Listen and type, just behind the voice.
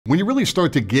When you really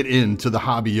start to get into the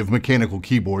hobby of mechanical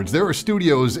keyboards, there are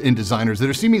studios and designers that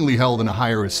are seemingly held in a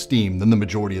higher esteem than the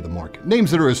majority of the market. Names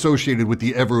that are associated with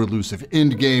the ever-elusive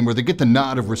indie game, or that get the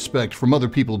nod of respect from other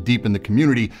people deep in the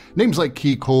community. Names like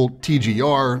Keycult,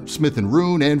 TGR, Smith &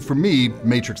 Rune, and for me,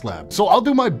 Matrix Lab. So I'll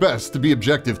do my best to be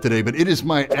objective today, but it is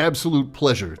my absolute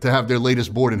pleasure to have their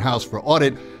latest board in-house for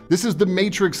audit. This is the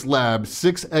Matrix Lab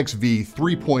 6XV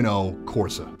 3.0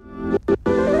 Corsa.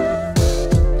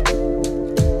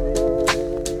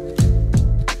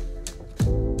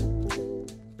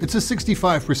 It's a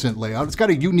 65% layout. It's got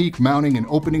a unique mounting and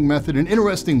opening method, an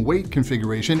interesting weight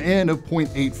configuration, and a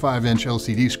 0.85-inch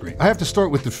LCD screen. I have to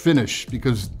start with the finish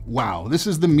because, wow, this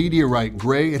is the meteorite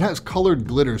gray. It has colored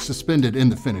glitter suspended in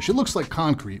the finish. It looks like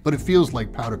concrete, but it feels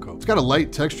like powder coat. It's got a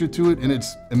light texture to it, and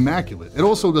it's immaculate. It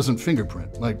also doesn't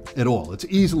fingerprint, like, at all. It's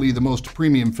easily the most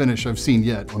premium finish I've seen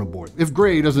yet on a board. If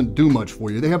gray doesn't do much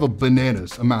for you, they have a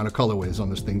bananas amount of colorways on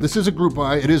this thing. This is a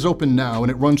Groupbuy. It is open now,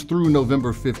 and it runs through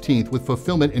November 15th with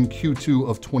fulfillment in Q2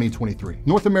 of 2023.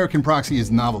 North American proxy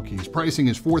is novel keys. Pricing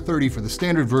is $430 for the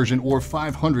standard version or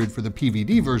 $500 for the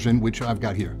PVD version, which I've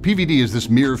got here. PVD is this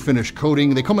mirror finish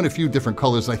coating. They come in a few different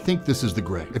colors. I think this is the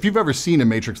gray. If you've ever seen a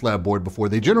Matrix Lab board before,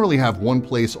 they generally have one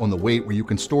place on the weight where you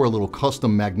can store a little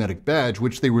custom magnetic badge,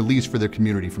 which they release for their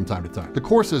community from time to time. The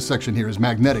Corsa section here is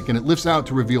magnetic, and it lifts out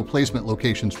to reveal placement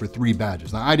locations for 3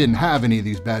 badges. Now, I didn't have any of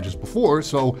these badges before,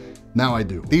 so now I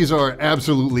do. These are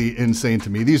absolutely insane to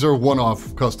me. These are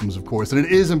one-off customs, of course, and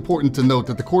it is important to note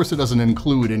that the Corsa doesn't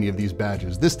include any of these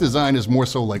badges. This design is more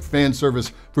so like fan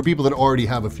service for people that already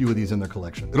have a few of these in their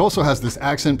collection. It also has this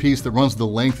accent piece that runs the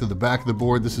length of the back of the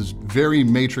board. This is very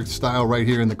Matrix style right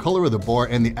here, and the color of the bar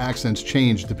and the accents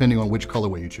change depending on which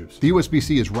colorway you choose. The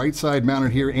USB-C is right side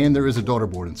mounted here, and there is a daughter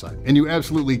board inside. And you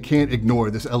absolutely can't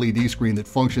ignore this LED screen that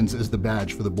functions as the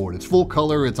badge for the board. It's full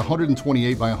color, it's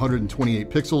 128 by 128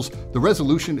 pixels. The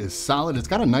resolution is solid. It's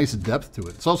got a nice depth to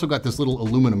it. It's also got this little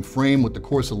aluminum frame with the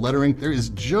Corsa lettering. There is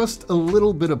just a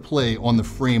little bit of play on the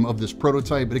frame of this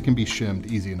prototype, but it can be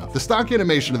shimmed easy enough. The stock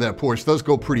animation of that Porsche does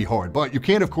go pretty hard, but you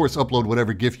can, of course, upload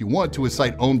whatever GIF you want to a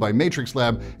site owned by Matrix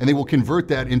Lab, and they will convert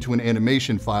that into an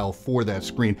animation file for that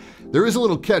screen. There is a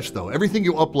little catch, though. Everything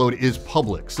you upload is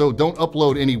public, so don't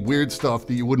upload any weird stuff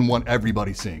that you wouldn't want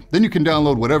everybody seeing. Then you can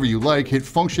download whatever you like, hit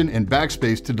Function and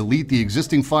Backspace to delete the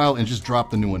existing file, and just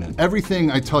drop the new one in. Everything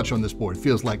I touch on this board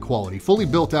feels like quality. Fully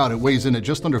built out, it weighs in at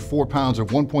just under 4 pounds or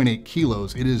 1.8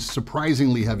 kilos. It is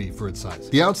surprisingly heavy for its size.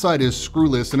 The outside is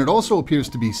screwless, and it also appears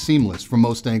to be seamless from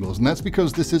most angles, and that's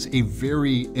because this is a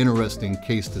very interesting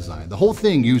case design. The whole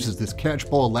thing uses this catch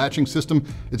ball latching system.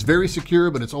 It's very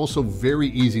secure, but it's also very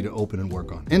easy to open and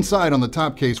work on. Inside on the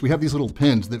top case, we have these little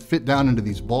pins that fit down into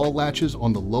these ball latches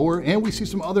on the lower, and we see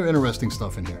some other interesting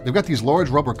stuff in here. They've got these large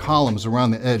rubber columns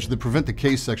around the edge that prevent the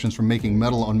case sections from making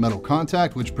metal on metal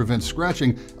contact, which prevents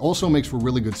scratching, also makes for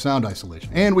really good sound isolation.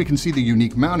 And we can see the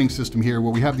unique mounting system here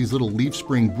where we have these little leaf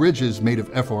spring bridges made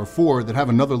of FR4 that have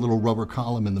another little rubber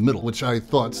column in the middle, which I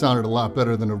thought sounded a lot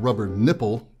better than a rubber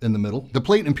nipple in the middle. The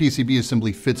plate and PCB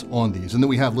assembly fits on these, and then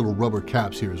we have little rubber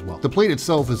caps here as well. The plate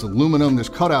itself is aluminum. There's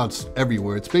cutouts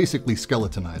everywhere. It's basically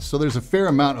skeletonized, so there's a fair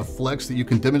amount of flex that you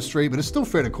can demonstrate, but it's still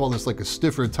fair to call this like a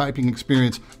stiffer typing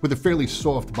experience with a fairly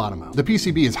soft bottom mount. The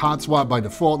PCB is hot swap by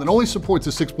default and only supports a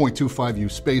 6.25U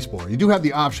spacebar. You do have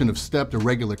the option of stepped or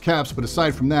regular caps, but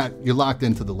aside from that, you're locked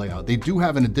into the layout. They do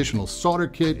have an additional solder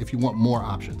kit if you want more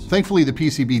options. Thankfully, the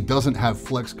PCB doesn't have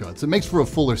flex cuts. It makes for a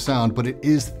fuller sound, but it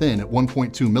is thin at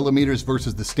 1.2 millimeters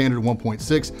versus the standard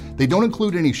 1.6. They don't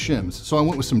include any shims, so I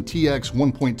went with some TX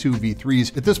 1.2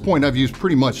 V3s. At this point, I've used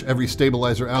pretty much every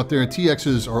stabilizer out there.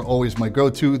 TXs are always my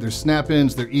go-to. They're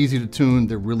snap-ins, they're easy to tune,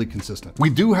 they're really consistent. We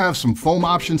do have some foam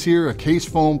options here, a case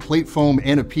foam, plate foam,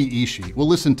 and a PE sheet. We'll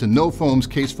listen to no foams,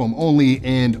 case foam only,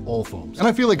 and all foams. And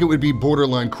I feel like it would be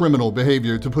borderline criminal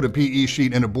behavior to put a PE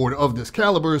sheet in a board of this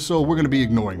caliber, so we're gonna be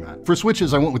ignoring that. For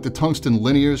switches, I went with the tungsten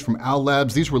linears from Owl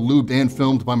Labs. These were lubed and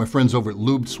filmed by my friends over at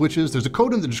Lubed Switches. There's a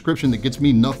code in the description that gets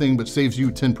me nothing but saves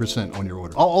you 10% on your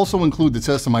order. I'll also include the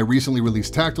test of my recently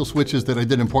released tactile switches that I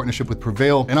did in partnership with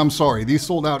Prevail, and I'm sorry, these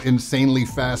sold out insanely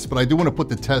fast, but I do want to put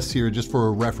the tests here just for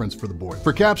a reference for the board.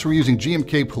 For caps, we're using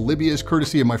GMK Polybius,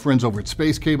 courtesy of my friends over at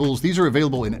Space Cables. These are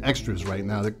available in extras right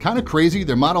now. They're kind of crazy.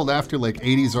 They're modeled after like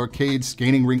 80s arcade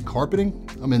skating rink carpeting.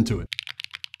 I'm into it.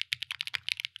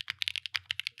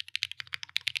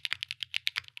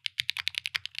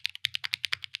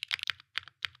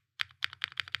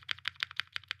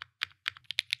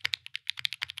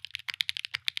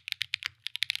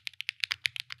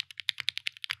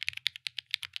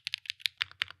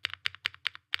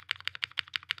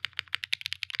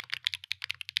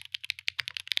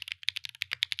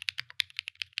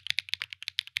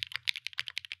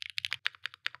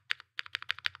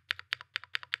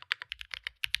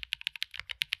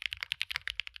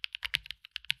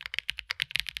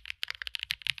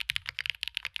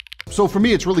 So for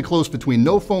me, it's really close between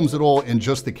no foams at all and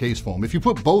just the case foam. If you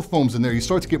put both foams in there, you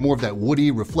start to get more of that woody,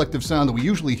 reflective sound that we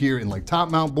usually hear in like top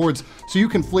mount boards, so you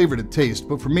can flavor to taste.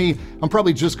 But for me, I'm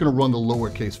probably just gonna run the lower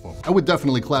case foam. I would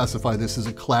definitely classify this as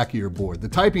a clackier board. The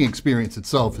typing experience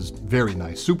itself is very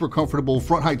nice, super comfortable.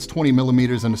 Front height's 20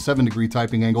 millimeters and a 7-degree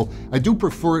typing angle. I do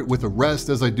prefer it with a rest,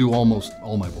 as I do almost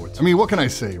all my boards. I mean, what can I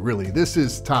say, really? This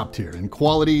is top tier in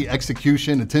quality,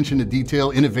 execution, attention to detail,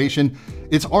 innovation.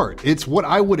 It's art. It's what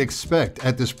I would expect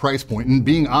at this price point. And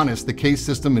being honest, the case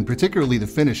system and particularly the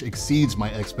finish exceeds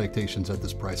my expectations at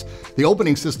this price. The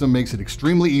opening system makes it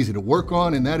extremely easy to work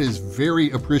on, and that is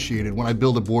very appreciated when I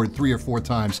build a board 3 or 4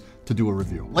 times to do a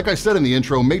review. Like I said in the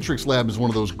intro, Matrix Lab is one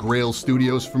of those grail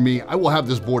studios for me. I will have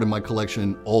this board in my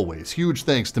collection always. Huge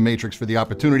thanks to Matrix for the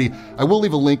opportunity. I will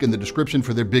leave a link in the description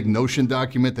for their big Notion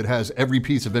document that has every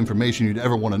piece of information you'd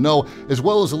ever want to know, as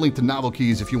well as a link to novel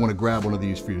keys if you want to grab one of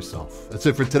these for yourself. That's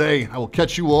it for today. I will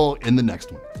catch you all in the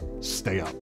next one. Stay up.